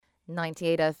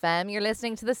98 FM. You're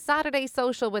listening to the Saturday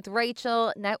Social with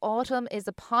Rachel. Now, autumn is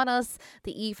upon us.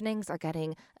 The evenings are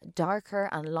getting darker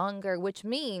and longer, which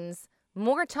means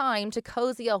more time to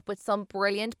cozy up with some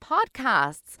brilliant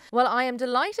podcasts. Well, I am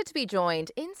delighted to be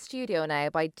joined in studio now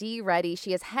by Dee Reddy.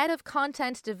 She is Head of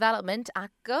Content Development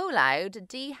at Go Loud.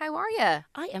 Dee, how are you?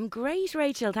 I am great,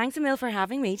 Rachel. Thanks a mil for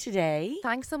having me today.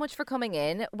 Thanks so much for coming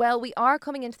in. Well, we are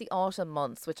coming into the autumn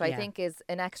months, which I think is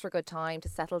an extra good time to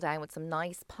settle down with some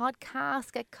nice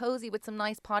podcasts, get cozy with some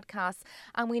nice podcasts.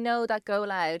 And we know that Go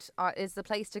Loud is the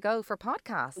place to go for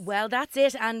podcasts. Well, that's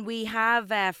it. And we have,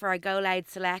 for our Go Loud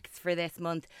Selects for this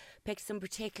month, picked some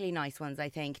particularly nice ones, I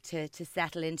think, to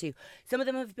settle into. Some of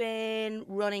them have been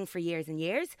running for years and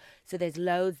years, so there's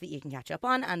loads that you can catch up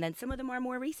on, and then some of them are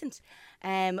more recent.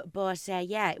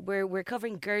 We're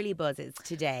covering girly buzzes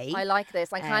today. I like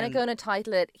this. I'm kind of going to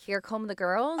title it "Here Come the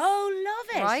Girls." Oh,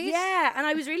 love it! Right? Yeah, and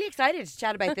I was really excited to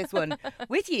chat about this one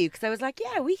with you because I was like,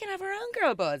 yeah, we can have our own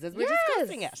girl buzz as we're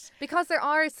discussing it. Because there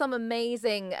are some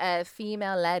amazing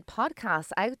female-led podcasts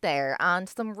out there, and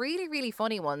some really, really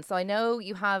funny ones. So I know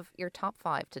you have your top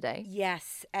 5 today.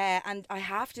 Yes, and I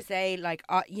have to say,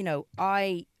 I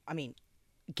mean,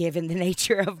 given the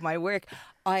nature of my work,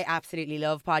 I absolutely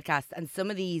love podcasts, and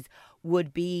some of these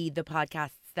would be the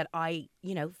podcasts that I,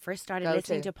 first started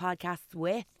listening to podcasts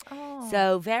with. Oh.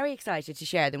 So very excited to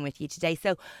share them with you today.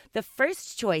 So the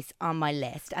first choice on my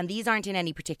list, and these aren't in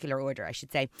any particular order, I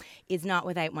should say, is Not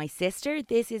Without My Sister.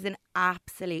 This is an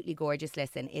absolutely gorgeous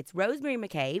listen. It's Rosemary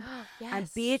McCabe and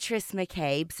Beatrice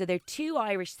McCabe. So they're 2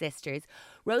 Irish sisters.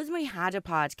 Rosemary had a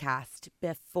podcast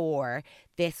before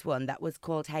this one that was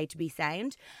called How to Be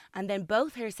Sound, and then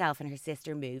both herself and her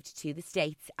sister moved to the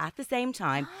States at the same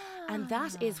time, and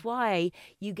that is why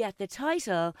you get the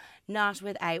title Not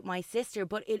Without My Sister.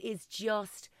 But it is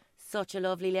just such a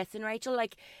lovely listen, Rachel.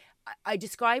 Like, I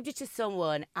described it to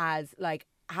someone as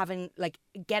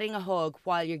getting a hug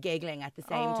while you're giggling at the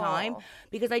same time,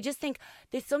 because I just think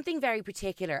there's something very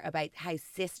particular about how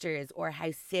sisters or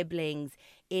how siblings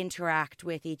interact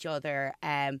with each other,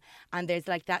 and there's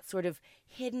like that sort of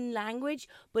hidden language,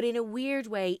 but in a weird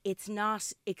way it's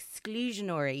not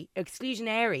exclusionary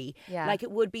like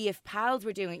it would be if pals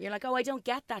were doing it. You're like, oh, I don't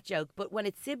get that joke, but when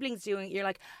it's siblings doing it, you're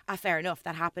like, fair enough,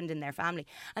 that happened in their family.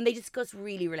 And they discuss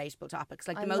really relatable topics.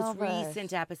 Like the most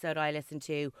recent episode I listened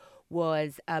to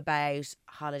was about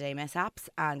holiday mishaps,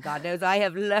 and God knows I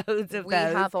have loads of those. We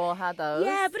have all had those.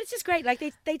 Yeah, but it's just great. Like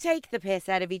they take the piss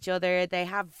out of each other, they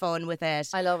have fun with it.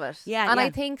 I love it. Yeah, and yeah. I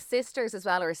think sisters as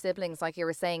well, or siblings, like you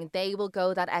were saying, they will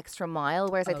go that extra mile.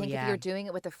 Whereas I think if you're doing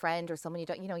it with a friend or someone you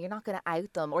don't, you're not going to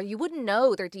out them, or you wouldn't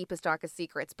know their deepest, darkest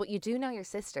secrets, but you do know your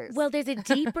sisters. Well, there's a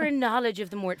deeper knowledge of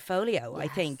the portfolio. I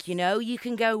think, you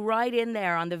can go right in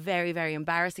there on the very, very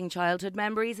embarrassing childhood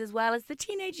memories as well as the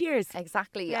teenage years.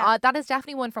 Exactly. Yeah. That is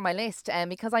definitely one for my list,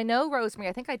 because I know Rosemary.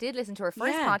 I think I did listen to her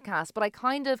first podcast, but I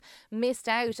kind of missed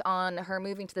out on her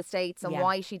moving to the States and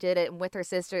why she did it with her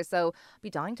sisters. So I'd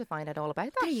be dying to find out all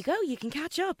about that. There you go. You can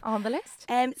catch up. On the list.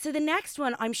 So the next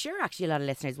one, I'm sure actually a lot of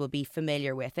listeners will be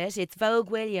familiar with it. It's Vogue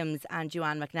Williams and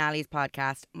Joanne McNally's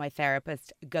podcast, My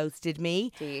Therapist Ghosted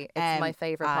Me. It's my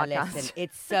favourite podcast. Listen,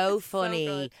 it's so funny.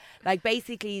 So good. Like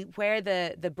basically where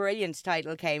the brilliant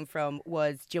title came from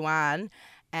was Joanne,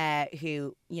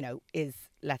 who, is,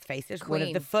 let's face it, one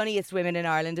of the funniest women in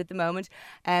Ireland at the moment,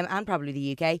 and probably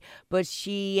the UK. But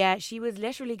she was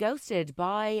literally ghosted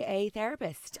by a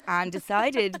therapist and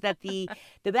decided that the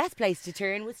best place to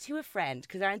turn was to a friend,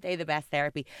 because aren't they the best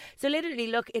therapy? So literally,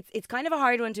 look, it's kind of a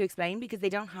hard one to explain because they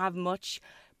don't have much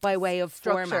by way of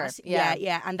structure. Format.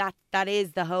 Yeah. And that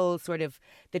is the whole sort of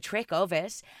the trick of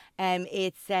it.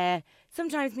 It's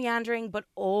sometimes meandering, but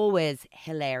always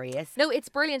hilarious. No, it's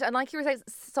brilliant. And like you were saying,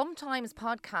 sometimes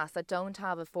podcasts that don't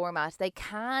have a format, they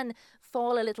can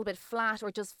fall a little bit flat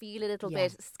or just feel a little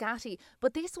bit scatty.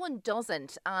 But this one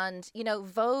doesn't. And,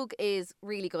 Vogue is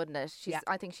really good in it.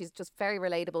 I think she's just very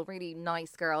relatable, really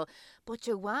nice girl. But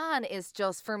Joanne is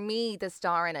just, for me, the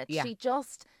star in it. Yeah.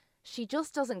 She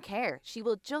just doesn't care. She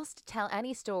will just tell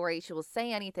any story. She will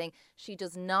say anything. She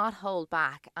does not hold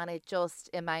back. And it just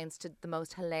amounts to the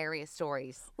most hilarious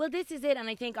stories. Well, this is it. And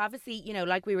I think obviously,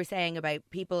 like we were saying about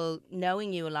people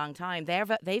knowing you a long time,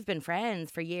 they've been friends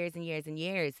for years and years and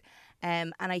years.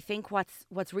 And I think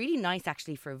what's really nice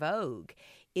actually for Vogue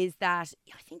is that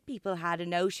I think people had a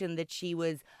notion that she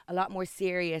was a lot more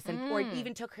serious or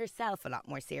even took herself a lot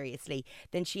more seriously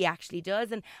than she actually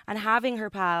does. And having her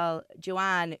pal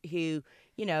Joanne, who,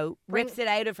 rips it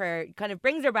out of her, kind of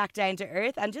brings her back down to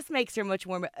earth and just makes her much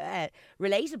more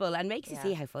relatable and makes you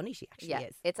see how funny she actually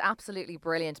is. It's absolutely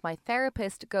brilliant. My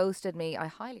Therapist Ghosted Me. I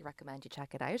highly recommend you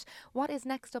check it out. What is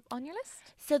next up on your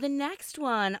list? So the next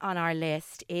one on our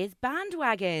list is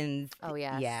Bandwagons. Oh,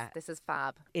 yes. Yeah. This is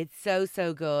fab. It's so,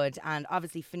 so good. And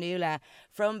obviously Fionnuala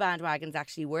from Bandwagons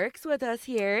actually works with us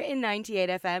here in 98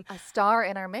 FM. A star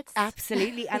in our midst.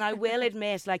 Absolutely. And I will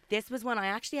admit, like, this was one I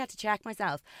actually had to check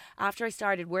myself. After I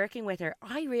started working with her,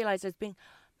 I realised I was being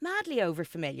madly over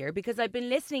familiar because I've been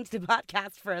listening to the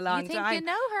podcast for a long time. You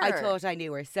know her. I thought I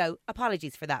knew her, so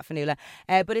apologies for that, Fionnuala.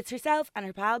 But it's herself and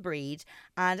her pal Breed,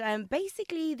 and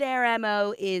basically their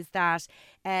MO is that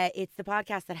it's the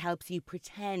podcast that helps you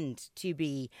pretend to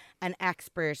be an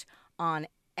expert on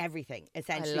everything,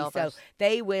 essentially. I love so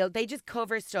it. they just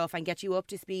cover stuff and get you up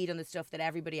to speed on the stuff that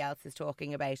everybody else is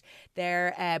talking about.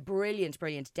 Their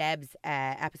brilliant Deb's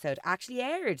episode actually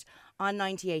aired on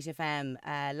 98 FM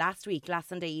last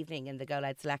Sunday evening in the Go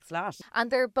Loud Select slot.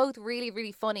 And they're both really,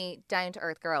 really funny,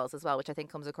 down-to-earth girls as well, which I think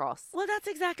comes across. Well, that's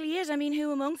exactly it. I mean,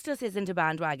 who amongst us isn't a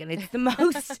bandwagon? It's the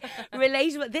most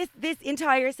relatable. This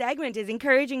entire segment is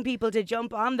encouraging people to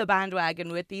jump on the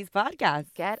bandwagon with these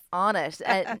podcasts. Get on it.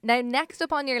 Now, next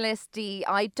up on your list, Dee,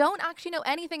 I don't actually know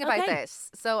anything about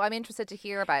this, so I'm interested to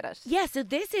hear about it. Yeah, so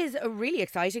this is a really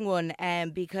exciting one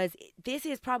because this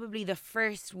is probably the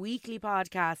first weekly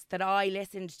podcast that I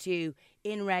listened to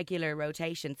in regular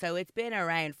rotation. So it's been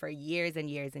around for years and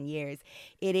years and years.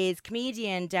 It is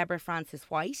comedian Deborah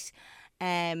Frances-White.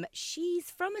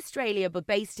 She's from Australia but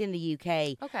based in the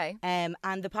UK. Okay. And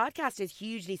the podcast is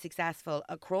hugely successful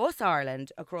across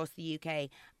Ireland, across the UK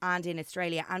and in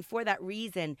Australia. And for that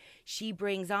reason, she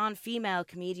brings on female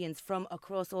comedians from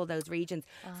across all those regions.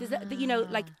 So,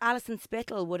 like Alison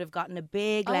Spittle would have gotten a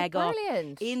big leg up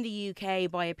in the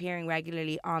UK by appearing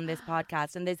regularly on this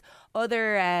podcast. And there's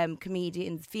other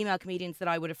female comedians that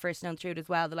I would have first known through it as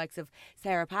well, the likes of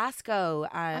Sarah Pascoe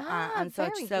and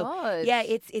such. Good. Yeah,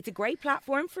 it's a great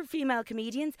platform for female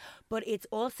comedians, but it's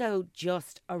also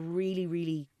just a really,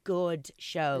 really good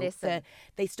show. Listen.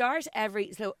 They start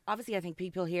so obviously I think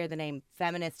people hear the name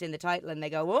feminist in the title and they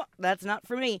go, oh, that's not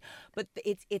for me. But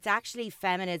it's actually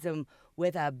feminism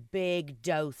with a big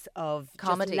dose of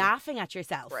comedy, just laughing at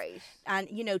yourself. Right. And,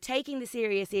 taking the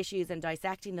serious issues and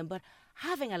dissecting them, but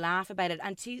having a laugh about it.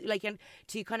 And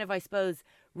to kind of, I suppose,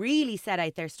 really set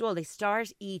out their stall, they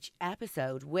start each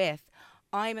episode with,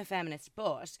 I'm a feminist,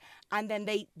 and then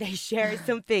they share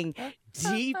something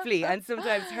deeply and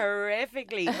sometimes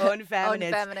horrifically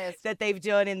unfeminist that they've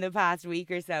done in the past week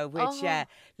or so, which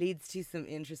leads to some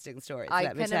interesting stories. I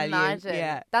let me can tell imagine. You.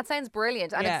 Yeah. That sounds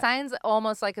brilliant, and it sounds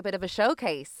almost like a bit of a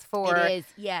showcase for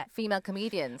female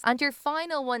comedians. And your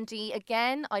final one, Dee,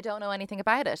 again, I don't know anything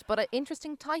about it, but an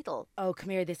interesting title. Oh,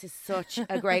 come here, this is such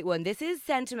a great one. This is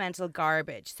Sentimental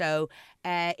Garbage. So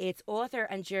it's author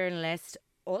and journalist,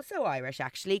 also Irish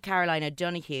actually, Caroline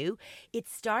O'Donoghue. It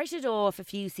started off a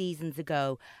few seasons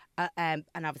ago, and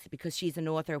obviously because she's an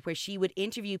author, where she would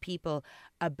interview people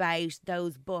about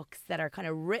those books that are kind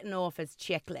of written off as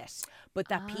chick lit, but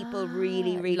that people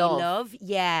really, really love.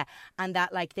 Yeah, and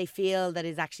that like they feel that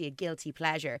is actually a guilty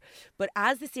pleasure. But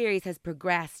as the series has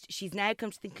progressed, she's now come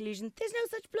to the conclusion there's no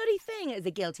such bloody thing as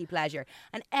a guilty pleasure,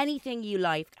 and anything you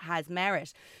like has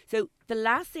merit. So the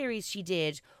last series she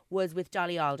did was with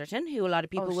Dolly Alderton, who a lot of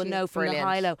people will know from The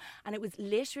High Low. And it was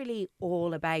literally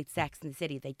all about Sex and the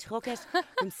City. They took it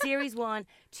from series 1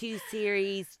 to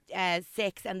series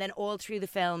 6 and then all through the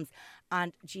films.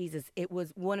 And Jesus, it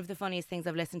was one of the funniest things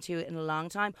I've listened to in a long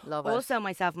time. Love it. Also,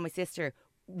 myself and my sister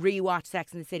rewatch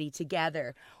Sex and the City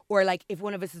together, or like if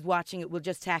one of us is watching it, we'll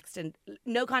just text and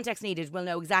no context needed, we'll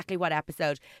know exactly what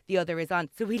episode the other is on,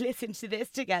 so we listen to this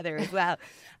together as well.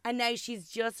 And now she's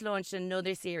just launched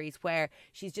another series where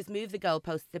she's just moved the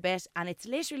goalposts a bit, and it's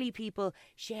literally people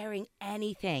sharing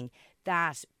anything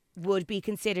that would be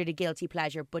considered a guilty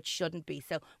pleasure but shouldn't be.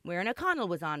 So Muireann O'Connell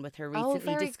was on with her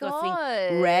recently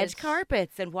discussing red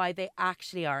carpets and why they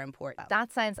actually are important.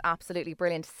 That sounds absolutely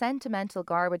brilliant. Sentimental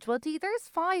Garbage. Well, Dee, there's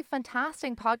 5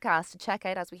 fantastic podcasts to check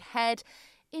out as we head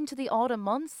into the autumn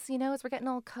months, as we're getting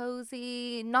all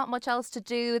cozy, not much else to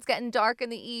do, it's getting dark in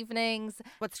the evenings.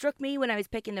 What struck me when I was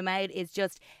picking them out is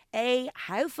just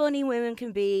how funny women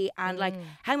can be, and like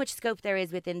how much scope there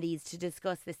is within these to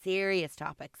discuss the serious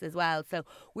topics as well. So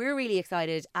we're really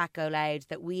excited at Go Loud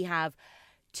that we have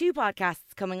 2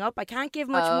 podcasts coming up. I can't give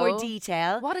much more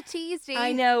detail. What a tease, Dee.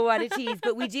 I know, what a tease.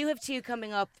 But we do have 2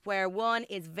 coming up, where one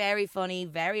is very funny,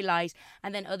 very light,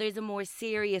 and then others a more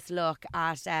serious look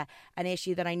at an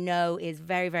issue that I know is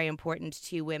very, very important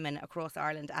to women across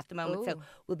Ireland at the moment. So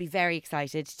we'll be very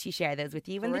excited to share those with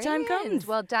you when the time comes.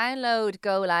 Well, download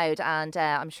Go Loud, and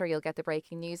I'm sure you'll get the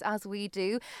breaking news as we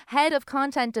do. Head of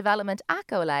Content Development at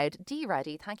Go Loud, Dee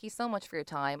Reddy, thank you so much for your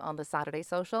time on the Saturday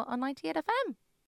Social on 98 FM.